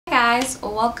guys,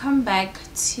 welcome back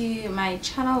to my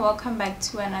channel. Welcome back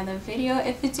to another video.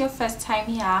 If it's your first time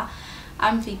here,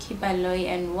 I'm Vicky Baloy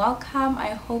and welcome. I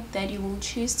hope that you will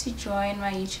choose to join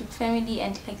my YouTube family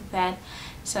and click that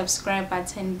subscribe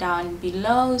button down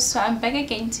below. So I'm back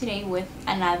again today with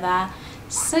another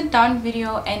sit down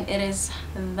video, and it is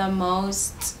the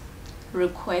most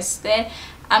requested.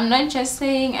 I'm not just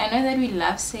saying, I know that we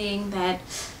love saying that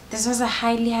this was a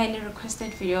highly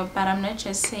requested video, but I'm not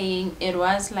just saying, it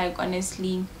was like,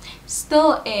 honestly,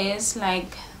 still is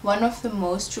like one of the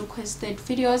most requested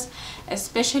videos,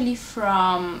 especially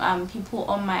from people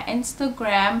on my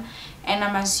Instagram, and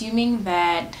I'm assuming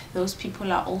that those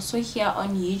people are also here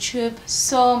on YouTube.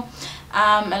 So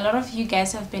a lot of you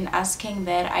guys have been asking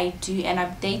that I do an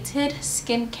updated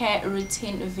skincare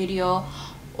routine video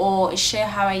or share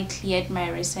how I cleared my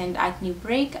recent acne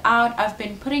breakout. I've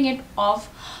been putting it off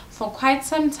for quite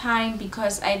some time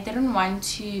because I didn't want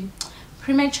to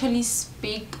prematurely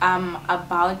speak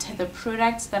about the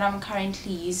products that I'm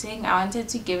currently using. I wanted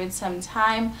to give it some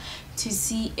time to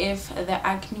see if the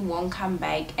acne won't come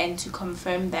back and to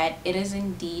confirm that it is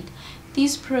indeed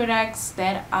these products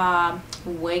that are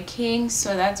working.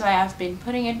 So that's why I've been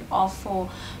putting it off for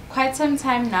quite some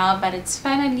time now, but it's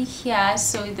finally here.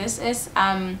 So this is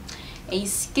a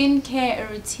skincare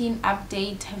routine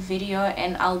update video,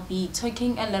 and I'll be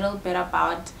talking a little bit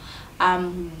about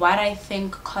what I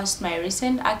think caused my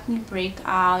recent acne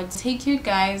breakout. Take you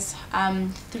guys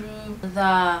through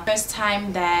the first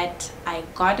time that I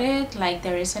got it, like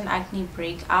the recent acne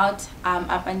breakout,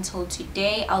 up until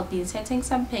today. I'll be inserting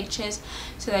some pictures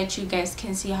so that you guys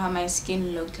can see how my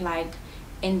skin looked like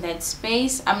in that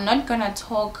space. I'm not gonna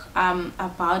talk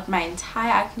about my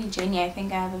entire acne journey. I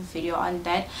think I have a video on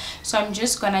that, so I'm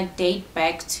just gonna date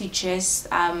back to just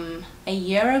a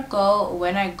year ago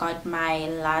when I got my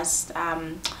last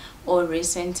or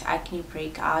recent acne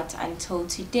breakout until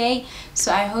today.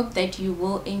 So I hope that you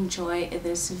will enjoy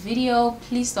this video.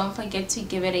 Please don't forget to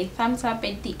give it a thumbs up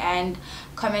at the end,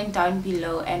 comment down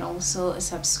below, and also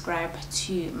subscribe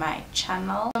to my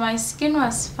channel. So my skin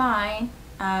was fine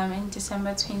in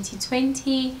December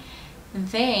 2020.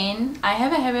 Then I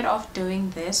have a habit of doing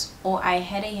this, or I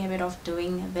had a habit of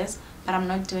doing this, but I'm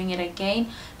not doing it again.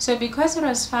 So because it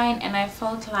was fine and I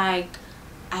felt like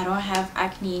I don't have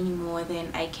acne anymore,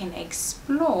 then I can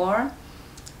explore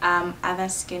other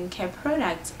skincare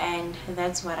products, and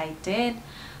that's what I did.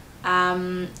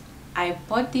 I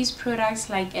bought these products,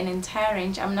 like an entire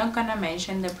range. I'm not gonna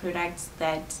mention the products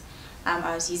that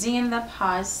I was using in the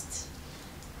past,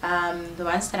 the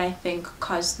ones that I think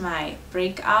caused my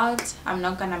breakout. I'm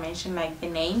not gonna mention like the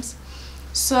names.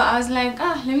 So I was like,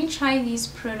 let me try these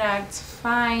products.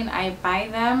 Fine, I buy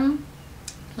them,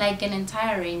 like an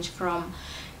entire range, from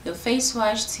your face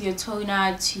wash to your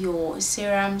toner to your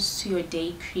serums to your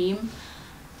day cream.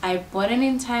 I bought an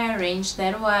entire range.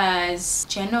 That was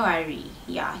January,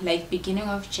 yeah, like beginning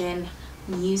of Jan,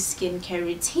 new skincare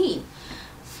routine.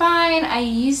 Fine, I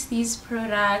used these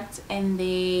products, and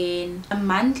then a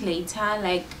month later,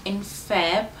 like in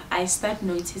Feb, I start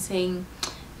noticing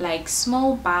like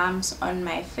small bumps on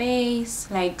my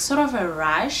face, like sort of a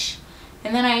rash,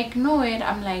 and then I ignore it.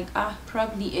 I'm like,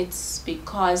 probably it's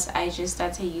because I just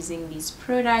started using these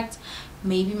products.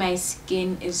 Maybe my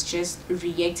skin is just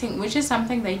reacting, which is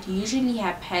something that usually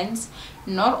happens,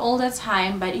 not all the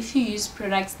time, but if you use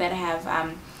products that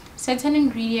have certain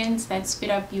ingredients that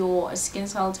speed up your skin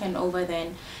cell turnover,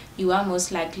 then you are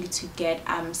most likely to get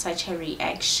such a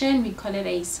reaction. We call it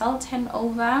a cell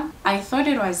turnover. I thought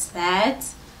it was that,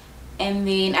 and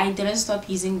then I didn't stop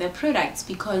using the products,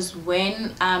 because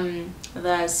when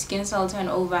the skin cell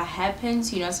turnover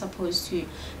happens, you're not supposed to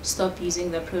stop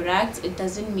using the products. It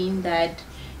doesn't mean that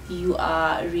you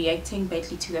are reacting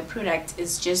badly to the product,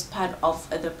 it's just part of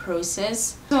the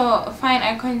process. So fine,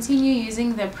 I continue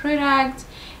using the product,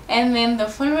 and then the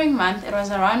following month, it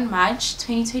was around March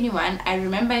 2021, I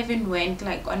remember I even went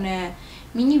like on a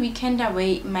mini weekend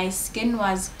away. My skin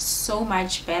was so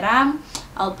much better.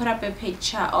 I'll put up a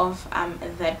picture of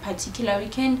that particular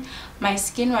weekend. My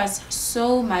skin was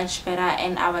so much better,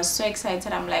 and I was so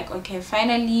excited. I'm like, okay,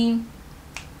 finally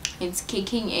it's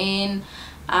kicking in,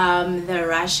 the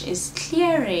rash is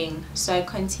clearing. So I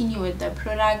continue with the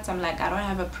products. I'm like, I don't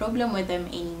have a problem with them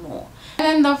anymore. And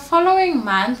then the following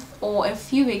month or a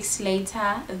few weeks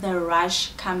later, the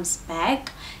rash comes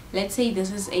back. Let's say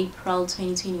this is April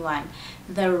 2021.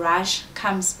 The rash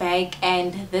comes back,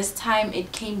 and this time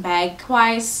it came back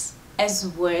twice as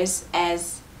worse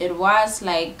as it was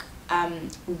like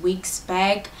weeks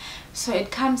back. So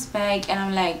it comes back, and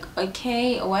I'm like,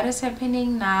 okay, what is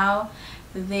happening now?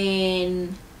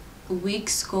 Then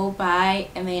weeks go by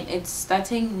and then it's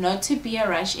starting not to be a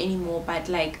rash anymore, but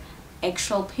like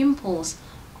actual pimples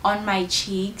on my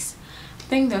cheeks. I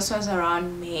think this was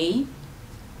around May,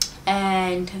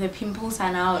 and the pimples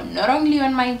are now not only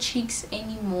on my cheeks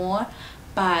anymore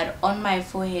but on my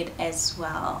forehead as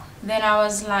well. Then I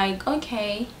was like,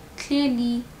 okay,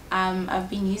 clearly I've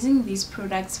been using these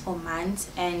products for months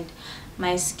and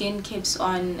my skin keeps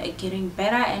on getting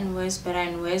better and worse,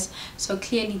 so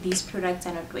clearly these products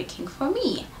are not working for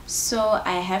me. So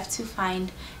I have to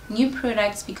find new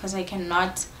products because I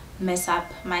cannot mess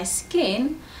up my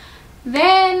skin.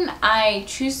 Then I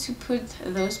choose to put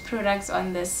those products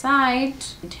on the side,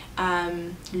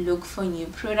 look for new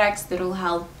products that will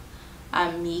help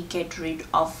me get rid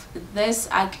of this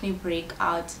acne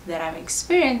breakout that I'm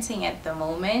experiencing at the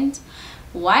moment.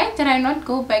 Why did I not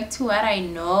go back to what I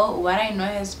know? What I know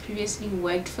has previously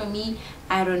worked for me.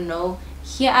 I don't know.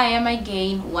 Here I am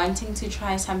again wanting to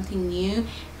try something new,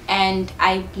 and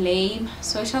I blame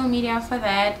social media for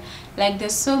that. Like,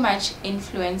 there's so much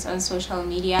influence on social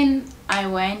media. And I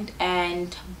went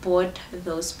and bought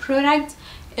those products.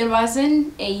 It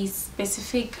wasn't a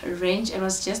specific range, it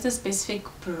was just a specific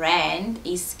brand,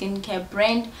 a skincare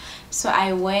brand. So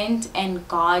I went and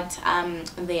got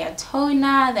their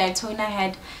toner. Their toner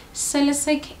had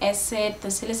salicylic acid.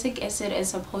 The salicylic acid is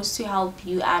supposed to help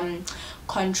you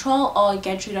control or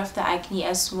get rid of the acne,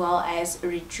 as well as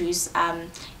reduce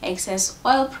excess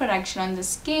oil production on the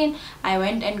skin. I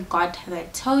went and got the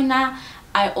toner.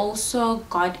 I also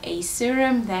got a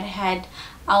serum that had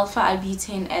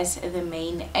alpha-arbutin as the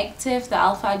main active. The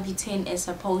alpha-arbutin is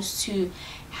supposed to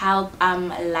help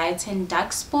lighten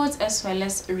dark spots as well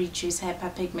as reduce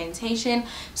hyperpigmentation.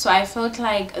 So I felt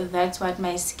like that's what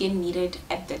my skin needed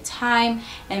at the time.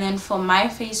 And then for my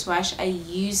face wash, I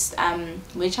used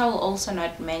which I will also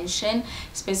not mention,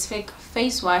 specific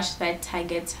face wash that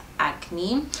targets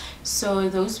acne. So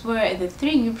those were the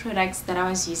 3 new products that I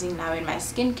was using now in my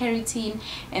skincare routine.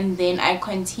 And then I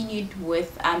continued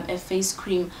with a face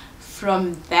cream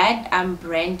from that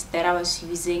brand that I was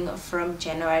using from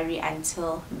January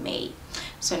until May.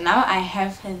 So now I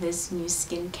have this new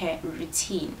skincare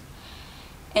routine,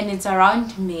 and it's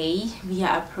around May. We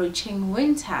are approaching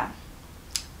winter.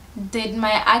 Did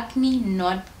my acne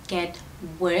not get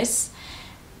worse?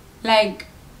 Like,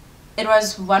 it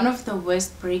was one of the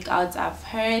worst breakouts I've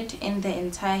heard in the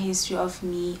entire history of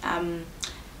me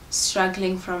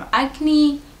struggling from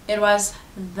acne. It was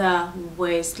the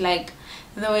worst. Like,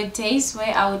 there were days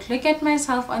where I would look at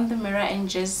myself on the mirror and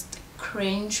just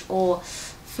cringe or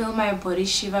feel my body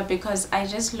shiver because I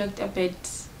just looked a bit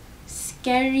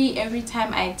scary every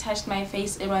time I touched my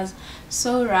face. It was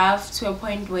so rough to a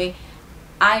point where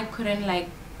I couldn't like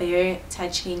bear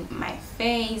touching my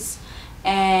face.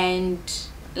 And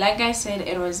like I said,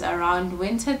 it was around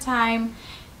winter time.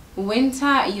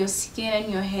 Winter, your skin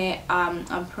and your hair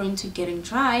are prone to getting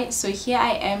dry. So here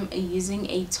I am using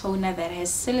a toner that has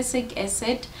salicylic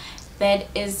acid that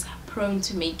is prone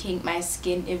to making my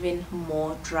skin even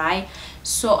more dry.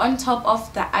 So on top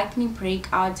of the acne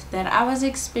breakout that I was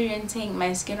experiencing,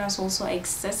 my skin was also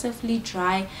excessively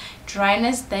dry,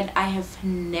 dryness that I have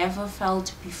never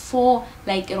felt before.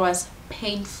 Like, it was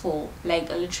painful, like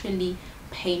literally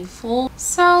painful.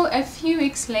 So a few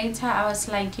weeks later, I was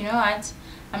like, you know what,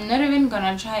 I'm not even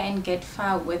gonna try and get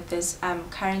far with this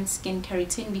current skincare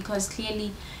routine because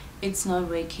clearly it's not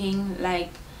working. Like,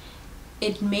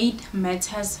 it made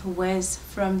matters worse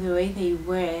from the way they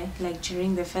were like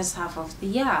during the first half of the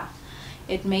year.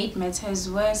 It made matters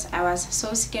worse. I was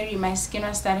so scary. My skin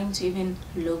was starting to even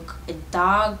look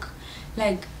dark.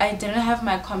 Like, I didn't have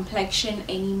my complexion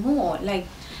anymore. Like,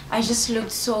 I just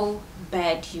looked so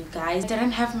bad, you guys. I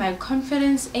didn't have my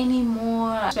confidence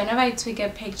anymore. Whenever I took a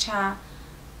picture,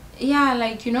 yeah,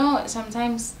 like, you know,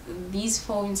 sometimes these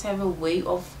phones have a way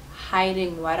of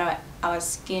hiding what our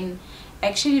skin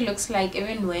actually looks like,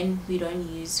 even when we don't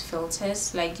use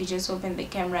filters. Like, you just open the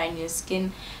camera and your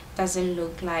skin doesn't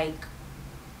look like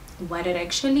what it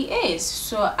actually is.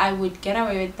 So I would get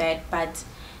away with that, but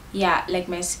yeah, like,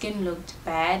 my skin looked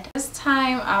bad. This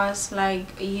time I was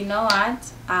like, you know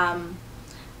what,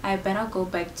 I better go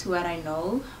back to what I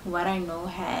know. What I know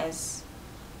has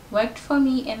worked for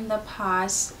me in the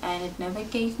past and it never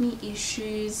gave me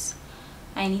issues.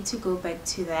 I need to go back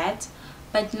to that.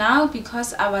 But now,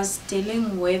 because I was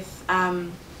dealing with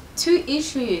 2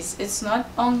 issues, it's not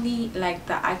only like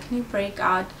the acne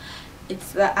breakout,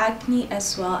 it's the acne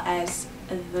as well as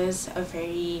this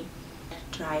very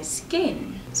dry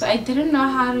skin. So I didn't know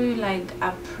how to like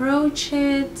approach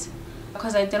it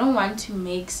because I didn't want to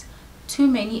mix too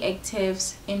many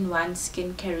actives in one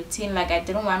skincare routine. Like, I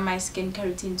didn't want my skincare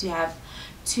routine to have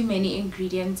too many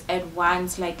ingredients at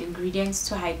once, like ingredients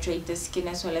to hydrate the skin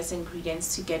as well as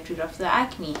ingredients to get rid of the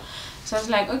acne. So I was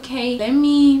like, okay, let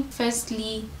me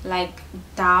firstly like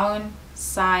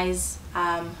downsize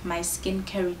my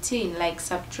skincare routine, like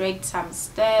subtract some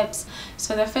steps.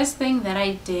 So the first thing that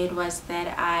I did was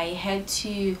that I had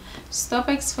to stop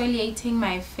exfoliating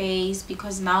my face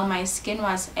because now my skin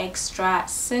was extra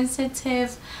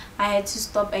sensitive. I had to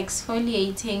stop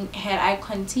exfoliating. Had I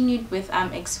continued with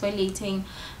exfoliating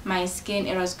my skin,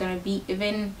 it was gonna be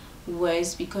even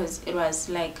worse because it was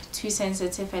like too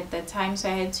sensitive at that time. So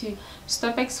I had to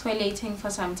stop exfoliating for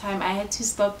some time. I had to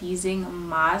stop using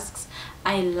masks.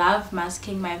 I love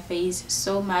masking my face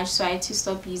so much, so I had to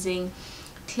stop using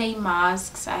clay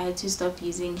masks. I had to stop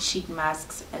using sheet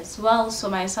masks as well. So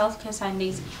my self-care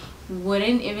Sundays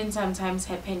wouldn't even sometimes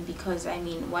happen because I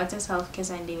mean, what's a self-care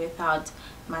Sunday without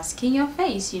masking your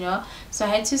face, you know? So I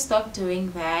had to stop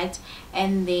doing that,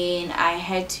 and then I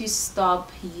had to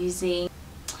stop using,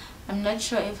 I'm not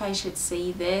sure if I should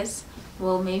say this,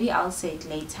 well, maybe I'll say it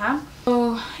later.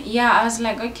 So yeah, I was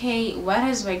like, okay, what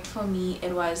has worked for me,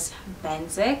 it was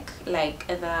Benzoc, like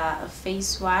the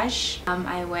face wash.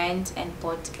 I went and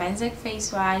bought Benzoc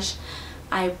face wash.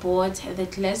 I bought the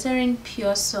glycerin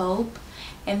pure soap,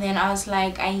 and then I was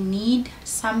like, I need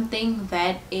something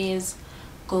that is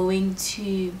going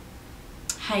to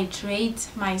hydrate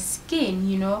my skin,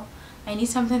 you know? I need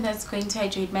something that's going to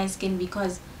hydrate my skin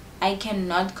because I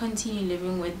cannot continue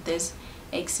living with this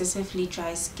excessively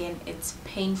dry skin. It's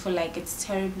painful, like it's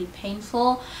terribly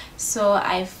painful. So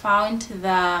I found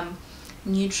the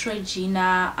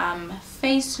Neutrogena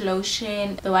face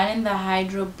lotion, the one in the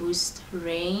Hydro Boost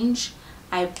range.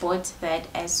 I bought that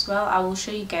as well. I will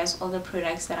show you guys all the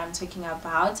products that I'm talking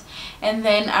about. And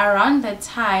then around that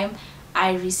time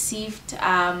I received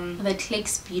the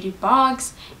Clicks beauty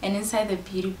box, and inside the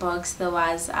beauty box there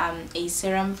was a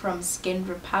serum from Skin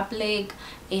Republic,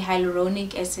 a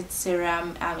hyaluronic acid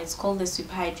serum. It's called the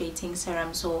super hydrating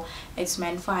serum, so it's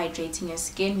meant for hydrating your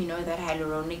skin. You know that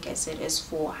hyaluronic acid is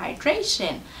for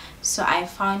hydration, so I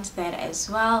found that as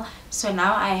well. So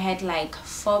now I had like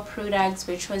 4 products,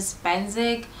 which was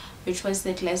Benzoc, which was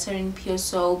the glycerin pure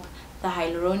soap, the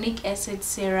hyaluronic acid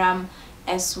serum,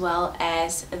 as well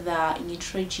as the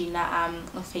Neutrogena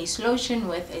face lotion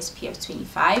with SPF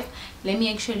 25. Let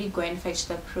me actually go and fetch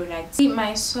the product.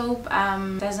 My soap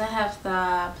doesn't have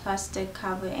the plastic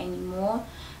cover anymore,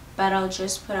 but I'll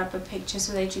just put up a picture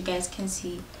so that you guys can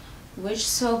see which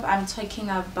soap I'm talking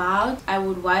about. I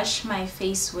would wash my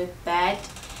face with that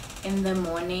in the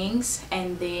mornings,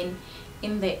 and then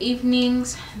in the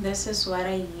evenings this is what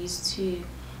I use to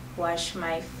wash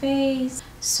my face.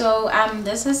 So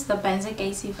this is the Benzoc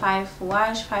AC5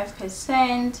 wash,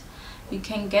 5%. You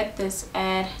can get this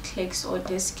at Clicks or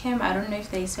Discam. I don't know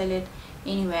if they sell it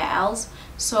anywhere else.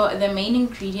 So the main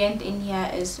ingredient in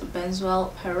here is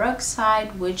benzoyl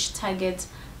peroxide, which targets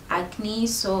acne.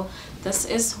 So this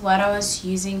is what I was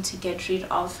using to get rid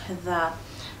of the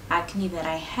acne that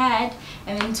I had.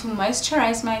 And then to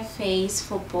moisturize my face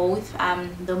for both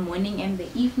the morning and the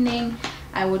evening,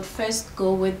 I would first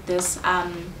go with this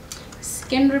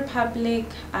Skin Republic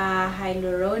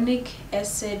hyaluronic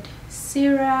acid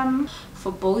serum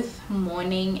for both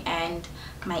morning and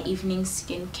my evening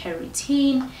skincare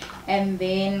routine. And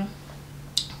then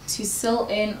to seal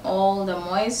in all the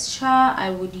moisture,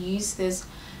 I would use this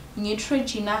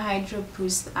Neutrogena Hydro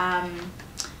Boost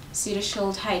Cedar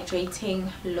Shield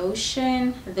hydrating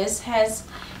lotion. This has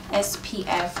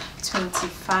SPF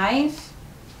 25.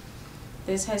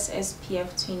 This has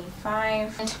SPF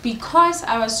 25, and because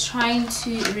I was trying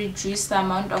to reduce the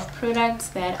amount of products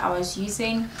that I was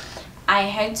using, I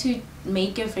had to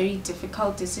make a very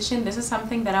difficult decision. This is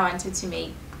something that I wanted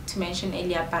to mention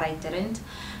earlier, but I didn't.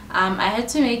 I had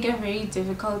to make a very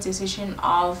difficult decision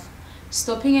of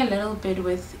stopping a little bit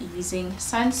with using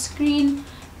sunscreen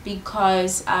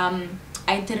because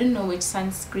I didn't know which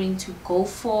sunscreen to go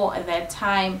for at that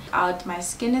time. My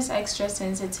skin is extra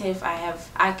sensitive, I have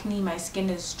acne, my skin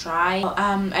is dry.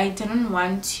 I didn't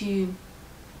want to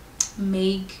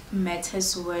make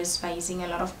matters worse by using a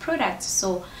lot of products.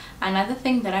 So another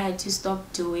thing that I had to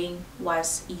stop doing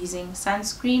was using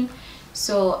sunscreen.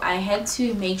 So I had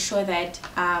to make sure that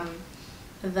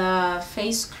the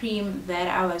face cream that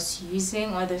I was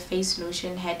using, or the face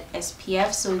lotion, had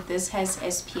SPF. So this has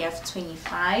SPF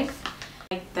 25.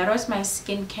 That was my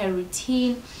skincare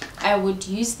routine. I would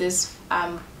use this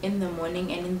in the morning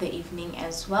and in the evening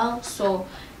as well. So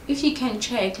if you can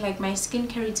check, like, my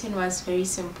skincare routine was very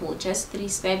simple, just 3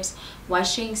 steps: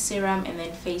 washing, serum, and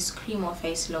then face cream or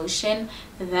face lotion.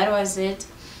 That was it.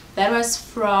 That was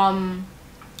from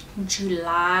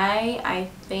July, I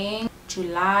think,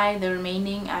 July, the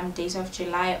remaining days of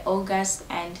July, August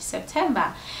and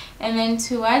September. And then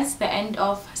towards the end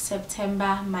of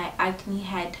September, my acne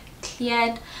had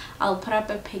cleared. I'll put up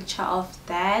a picture of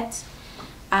that.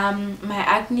 My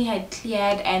acne had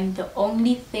cleared, and the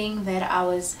only thing that I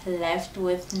was left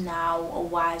with now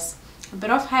was a bit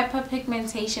of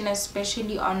hyperpigmentation,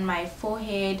 especially on my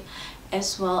forehead,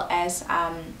 as well as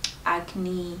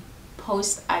acne,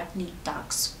 post-acne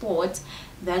dark spots.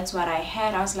 That's what I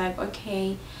had. I was like,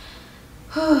 okay,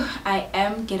 I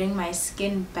am getting my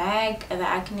skin back, the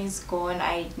acne is gone.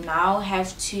 I now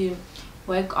have to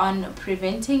work on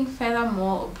preventing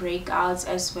furthermore breakouts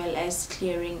as well as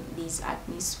clearing these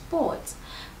acne spots.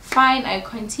 Fine, I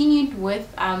continued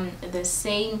with the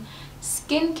same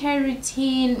skincare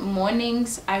routine.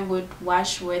 Mornings I would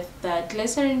wash with the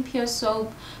glycerin pure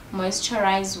soap,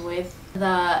 moisturize with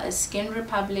the Skin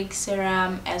Republic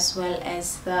serum, as well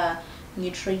as the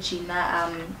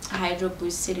Neutrogena Hydro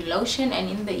Boost City Lotion, and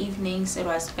in the evenings it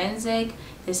was Benzoic,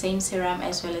 the same serum,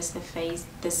 as well as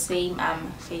the same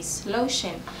face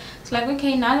lotion. It's like,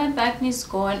 okay, now that the acne is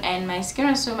gone and my skin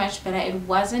was so much better, it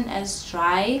wasn't as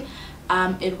dry,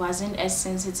 it wasn't as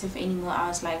sensitive anymore. I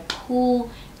was like, cool,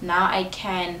 now I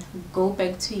can go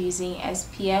back to using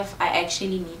SPF. I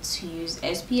actually need to use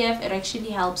SPF. It actually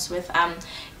helps with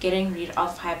getting rid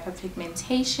of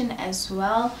hyperpigmentation as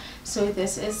well. So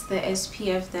this is the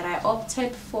SPF that I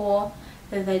opted for,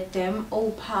 the Dem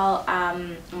Opal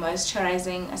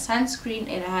moisturizing sunscreen.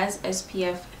 It has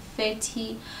SPF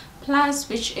 30 plus,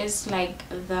 which is like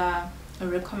the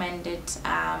recommended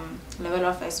level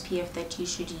of SPF that you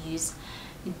should use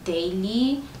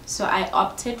daily. So I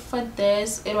opted for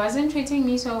this. It wasn't treating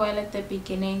me so well at the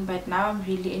beginning, but now I'm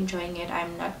really enjoying it.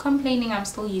 I'm not complaining. I'm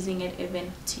still using it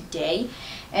even today.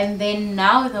 And then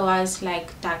now there was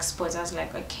like dark spots. I was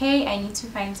like, okay, I need to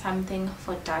find something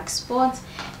for dark spots.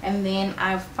 And then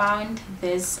I found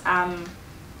this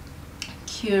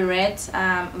Curette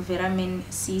vitamin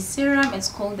C serum. It's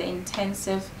called the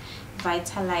Intensive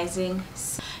Vitalizing.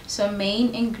 So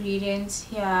main ingredients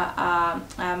here are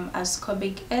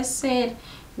ascorbic acid,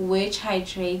 which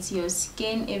hydrates your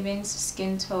skin, evens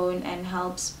skin tone, and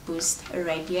helps boost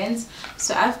radiance.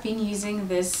 So I've been using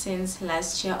this since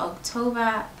last year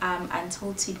October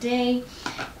until today.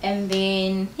 And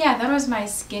then yeah, that was my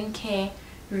skincare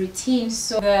routine.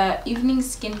 So the evening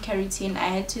skincare routine, I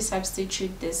had to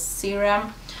substitute this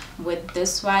serum with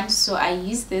this one. So I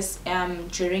use this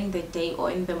during the day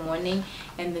or in the morning,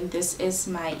 and then this is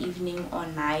my evening or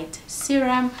night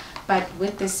serum, but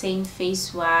with the same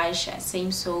face wash,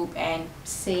 same soap, and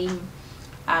same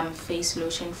face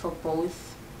lotion for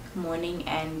both morning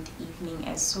and evening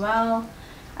as well.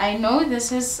 I know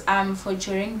this is for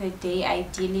during the day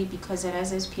ideally because it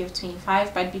has SPF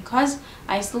 25, but because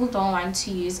I still don't want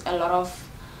to use a lot of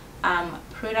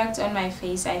product on my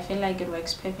face, I feel like it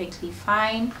works perfectly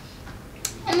fine.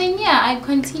 And then yeah, I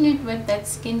continued with that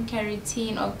skincare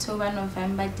routine. October,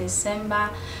 November, December,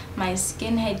 my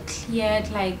skin had cleared.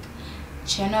 Like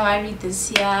January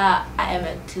this year, I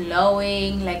am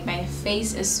glowing, like my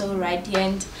face is so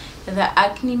radiant. The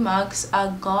acne marks are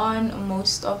gone,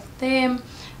 most of them.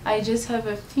 I just have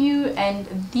a few, and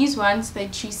these ones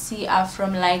that you see are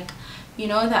from, like, you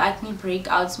know, the acne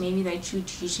breakouts maybe that you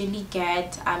usually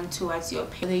get towards your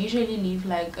pale. They usually leave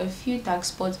like a few dark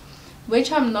spots,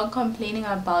 which I'm not complaining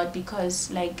about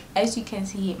because, like, as you can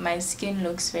see, my skin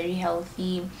looks very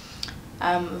healthy,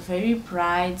 very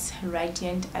bright,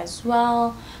 radiant as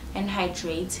well, and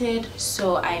hydrated.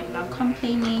 So I'm not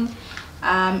complaining.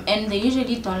 And they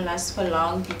usually don't last for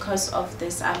long because of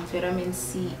this vitamin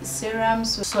C serum.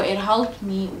 So it helped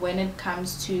me when it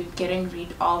comes to getting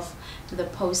rid of the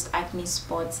post-acne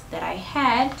spots that I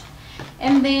had.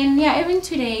 And then yeah, even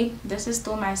today, this is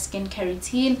still my skincare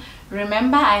routine.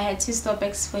 Remember, I had to stop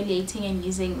exfoliating and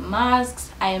using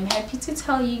masks. I am happy to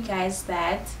tell you guys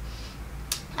that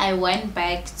I went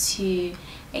back to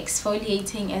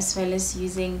exfoliating as well as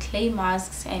using clay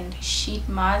masks and sheet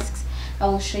masks. I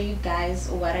will show you guys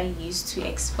what I use to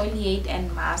exfoliate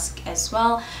and mask as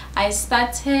well. I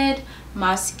started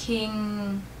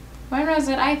masking, when was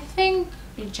it? I think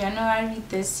January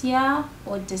this year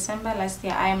or December last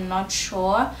year, I am not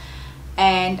sure.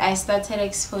 And I started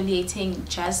exfoliating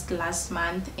just last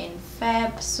month in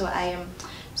Feb. So I am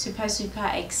super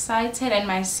excited, and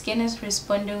my skin is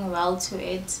responding well to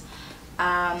it.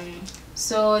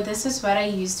 So this is what I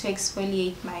use to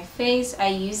exfoliate my face. I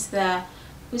use the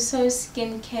Uso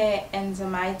Skincare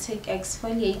Enzymatic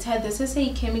Exfoliator. This is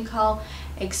a chemical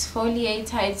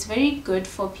exfoliator. It's very good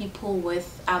for people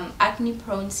with acne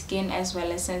prone skin as well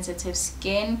as sensitive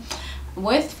skin.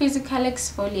 With physical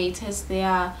exfoliators, there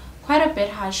are quite a bit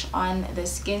harsh on the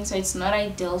skin, so it's not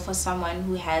ideal for someone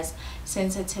who has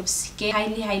sensitive skin.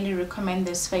 Highly recommend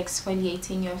this for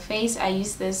exfoliating your face. I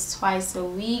use this twice a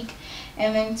week.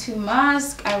 And then to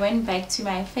mask, I went back to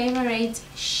my favorite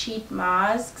sheet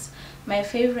masks, my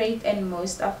favorite and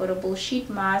most affordable sheet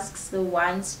masks, the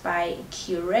ones by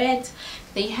Curate.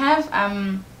 They have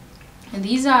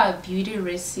these are beauty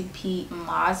recipe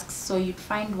masks, so you'd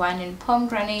find one in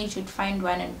pomegranate, you'd find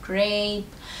one in grape,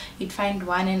 you'd find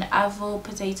one in avo,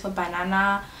 potato,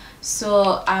 banana.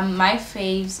 So my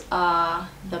faves are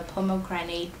the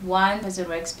pomegranate one because it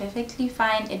works perfectly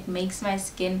fine. It makes my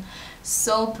skin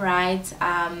so bright,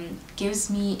 gives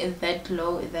me that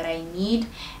glow that I need.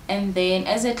 And then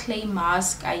as a clay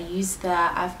mask, I use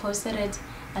I've posted it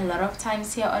a lot of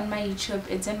times here on my YouTube.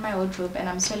 It's in my wardrobe and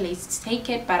I'm so lazy to take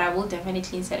it, but I will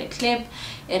definitely insert a clip.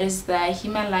 It is the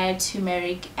Himalaya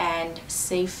turmeric and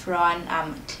saffron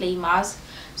clay mask.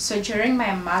 So during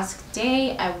my mask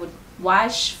day, I would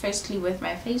wash firstly with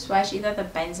my face wash, either the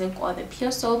benzoic or the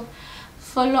pure soap,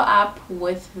 follow up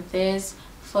with this,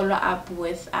 follow up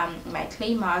with my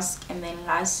clay mask, and then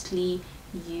lastly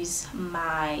use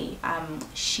my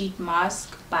sheet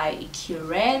mask by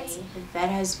Curate. That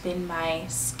has been my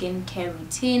skincare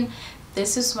routine.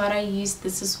 This is what I use,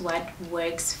 this is what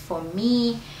works for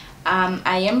me.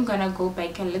 I am gonna go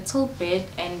back a little bit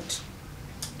and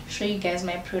show you guys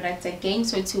my products again.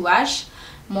 So to wash,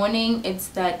 morning it's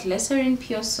the glycerin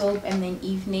pure soap, and then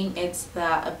evening it's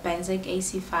the benzoic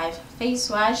AC5 face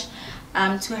wash.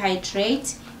 To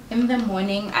hydrate, in the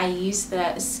morning I use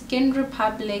the Skin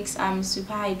Republic's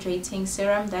super hydrating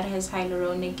serum that has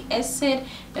hyaluronic acid.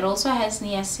 It also has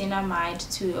niacinamide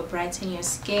to brighten your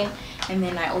skin, and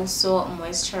then I also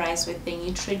moisturize with the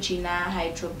Neutrogena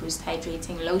Hydro Boost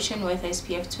hydrating lotion with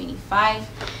SPF 25,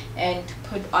 and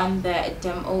put on the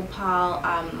Opal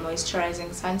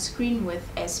moisturizing sunscreen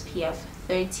with SPF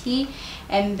 30.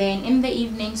 And then in the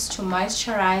evenings to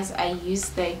moisturize, I use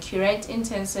the Curate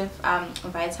Intensive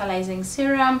Vitalizing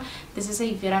Serum. This is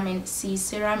a vitamin C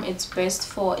serum. It's best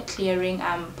for clearing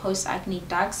post acne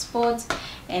dark spots.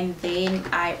 And then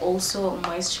I also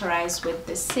moisturize with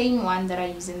the same one that I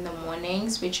use in the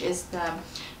mornings, which is the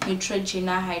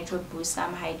Neutrogena Hydro Boost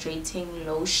hydrating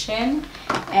lotion.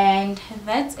 And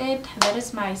that's it. That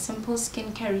is my simple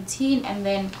skincare routine. And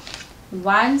then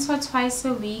once or twice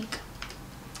a week,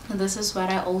 this is what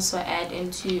I also add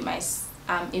into my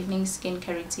evening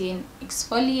skincare routine: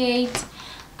 exfoliate,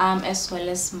 as well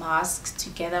as masks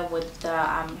together with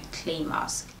the clay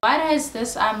mask. What has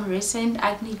this recent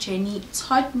acne journey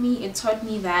taught me? It taught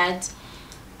me that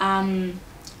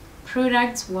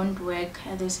products won't work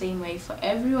the same way for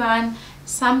everyone.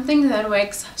 Something that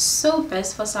works so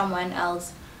best for someone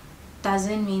else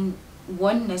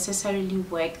won't necessarily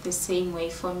work the same way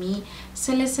for me.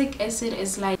 Salicylic acid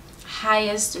is like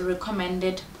highest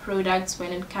recommended products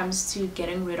when it comes to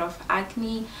getting rid of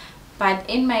acne, but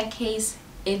in my case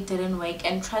it didn't work.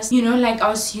 And trust, like I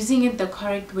was using it the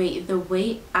correct way, the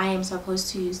way I am supposed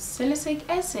to use salicylic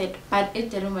acid, but it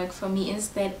didn't work for me.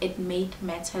 Instead, it made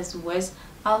matters worse.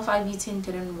 Alpha butane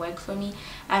didn't work for me.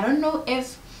 I don't know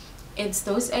if it's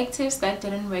those actives that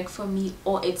didn't work for me,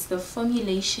 or it's the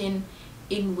formulation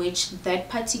in which that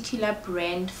particular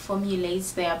brand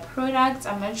formulates their products.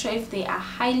 I'm not sure if they are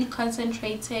highly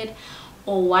concentrated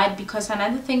or what, because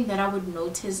another thing that I would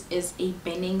notice is a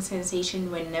burning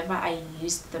sensation whenever I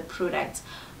used the product,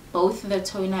 both the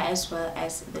toner as well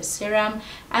as the serum.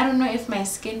 I don't know if my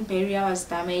skin barrier was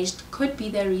damaged, could be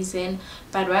the reason,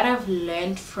 but what I've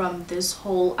learned from this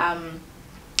whole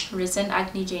recent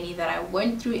acne journey that I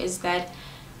went through is that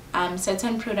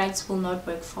certain products will not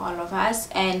work for all of us.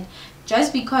 And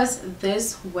just because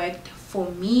this worked for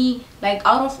me, like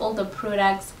out of all the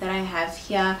products that I have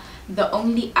here, the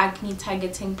only acne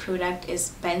targeting product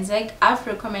is benzoic. I've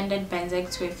recommended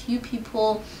benzoic to a few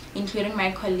people, including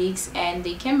my colleagues, and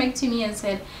they came back to me and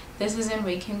said this isn't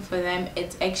working for them,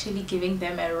 it's actually giving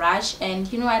them a rash.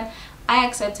 And you know what, I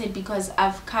accept it, because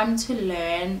I've come to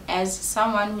learn, as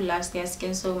someone who loves their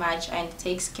skin so much and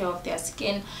takes care of their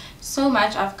skin so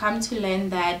much, I've come to learn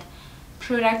that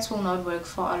products will not work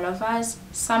for all of us.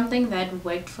 Something that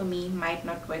worked for me might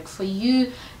not work for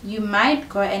you. You might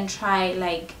go and try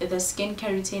like the skincare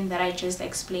routine that I just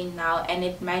explained now, and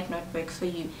it might not work for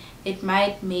you. It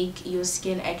might make your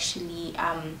skin actually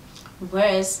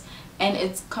worse, and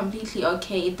it's completely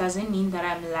okay. It doesn't mean that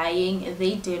I'm lying.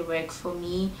 They did work for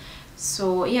me.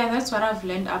 So yeah, that's what I've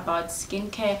learned about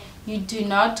skincare. You do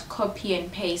not copy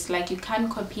and paste. Like, you can't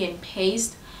copy and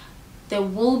paste. There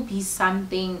will be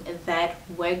something that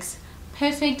works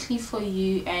perfectly for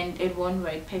you and it won't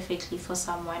work perfectly for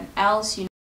someone else.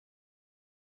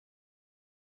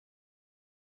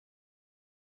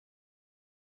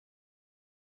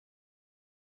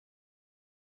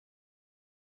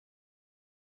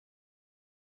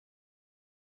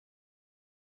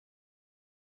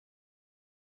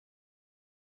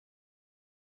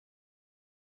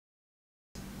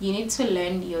 You need to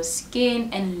learn your skin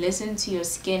and listen to your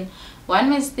skin. One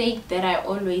mistake that I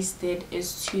always did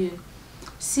is to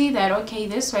see that, okay,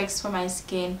 this works for my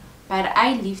skin, but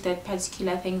I leave that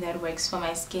particular thing that works for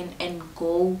my skin and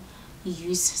go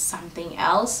use something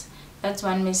else. That's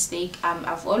one mistake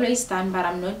I've always done, but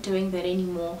I'm not doing that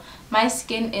anymore. My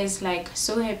skin is like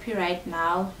so happy right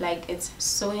now, like it's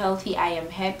so healthy. I am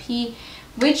happy,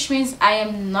 which means I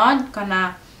am not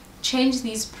gonna change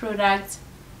these products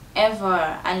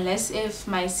ever, unless if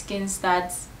my skin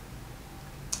starts,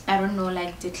 I don't know,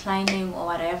 like declining or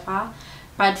whatever.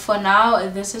 But for now,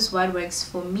 this is what works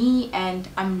for me, and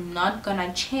I'm not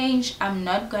gonna change. I'm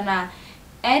not gonna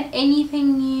add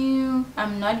anything new.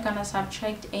 I'm not gonna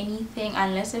subtract anything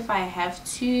unless if I have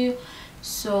to.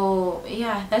 So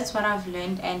yeah, that's what I've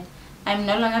learned, and I'm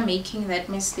no longer making that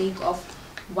mistake of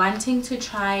wanting to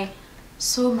try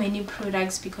so many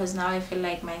products, because now I feel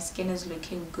like my skin is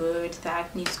looking good, the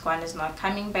acne is gone, is not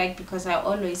coming back, because I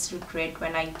always regret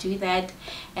when I do that,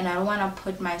 and I don't want to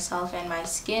put myself and my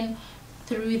skin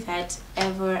through that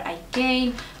ever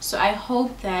again. So I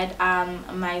hope that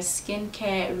my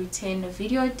skincare routine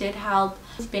video did help.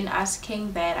 You've been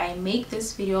asking that I make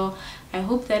this video. I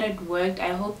hope that it worked.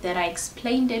 I hope that I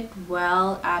explained it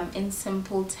well in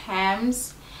simple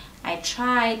terms. I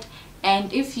tried.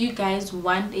 And if you guys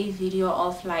want a video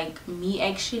of like me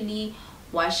actually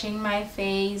washing my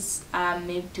face,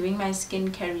 doing my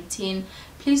skincare routine,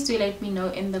 please do let me know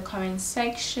in the comment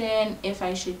section. If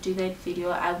I should do that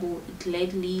video, I will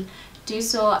gladly do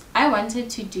so. I wanted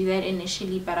to do that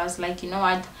initially, but I was like, you know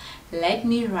what, let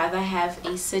me rather have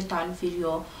a sit down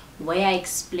video where I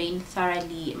explain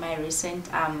thoroughly my recent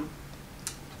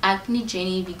acne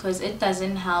journey, because it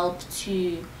doesn't help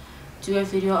to do a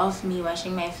video of me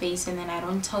washing my face and then I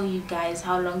don't tell you guys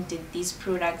how long did these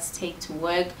products take to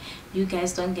work. You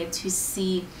guys don't get to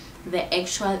see the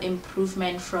actual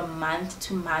improvement from month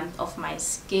to month of my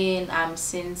skin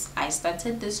since I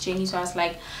started this journey. So I was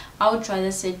like, I would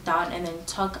rather sit down and then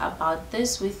talk about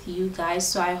this with you guys.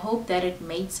 So I hope that it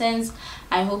made sense.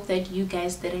 I hope that you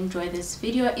guys did enjoy this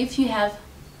video. If you have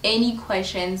any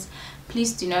questions,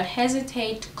 please do not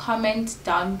hesitate, comment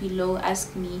down below,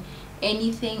 ask me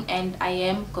anything, and I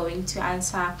am going to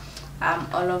answer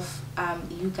all of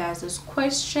you guys'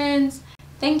 questions.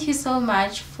 Thank you so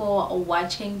much for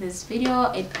watching this video.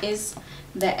 It is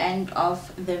the end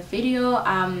of the video.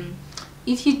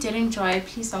 If you did enjoy,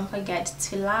 please don't forget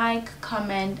to like,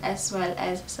 comment, as well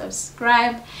as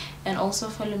subscribe, and also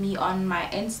follow me on my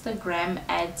Instagram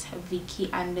at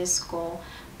Vicky_Baloyi.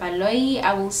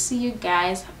 I will see you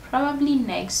guys probably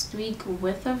next week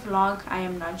with a vlog. I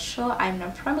am not sure, I'm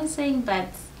not promising, but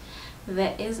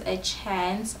there is a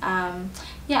chance.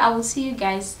 Yeah, I will see you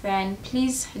guys then.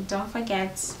 Please don't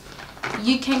forget,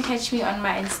 you can catch me on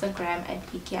my Instagram at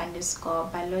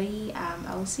Vicky_Baloyi.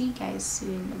 I will see you guys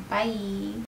soon. Bye.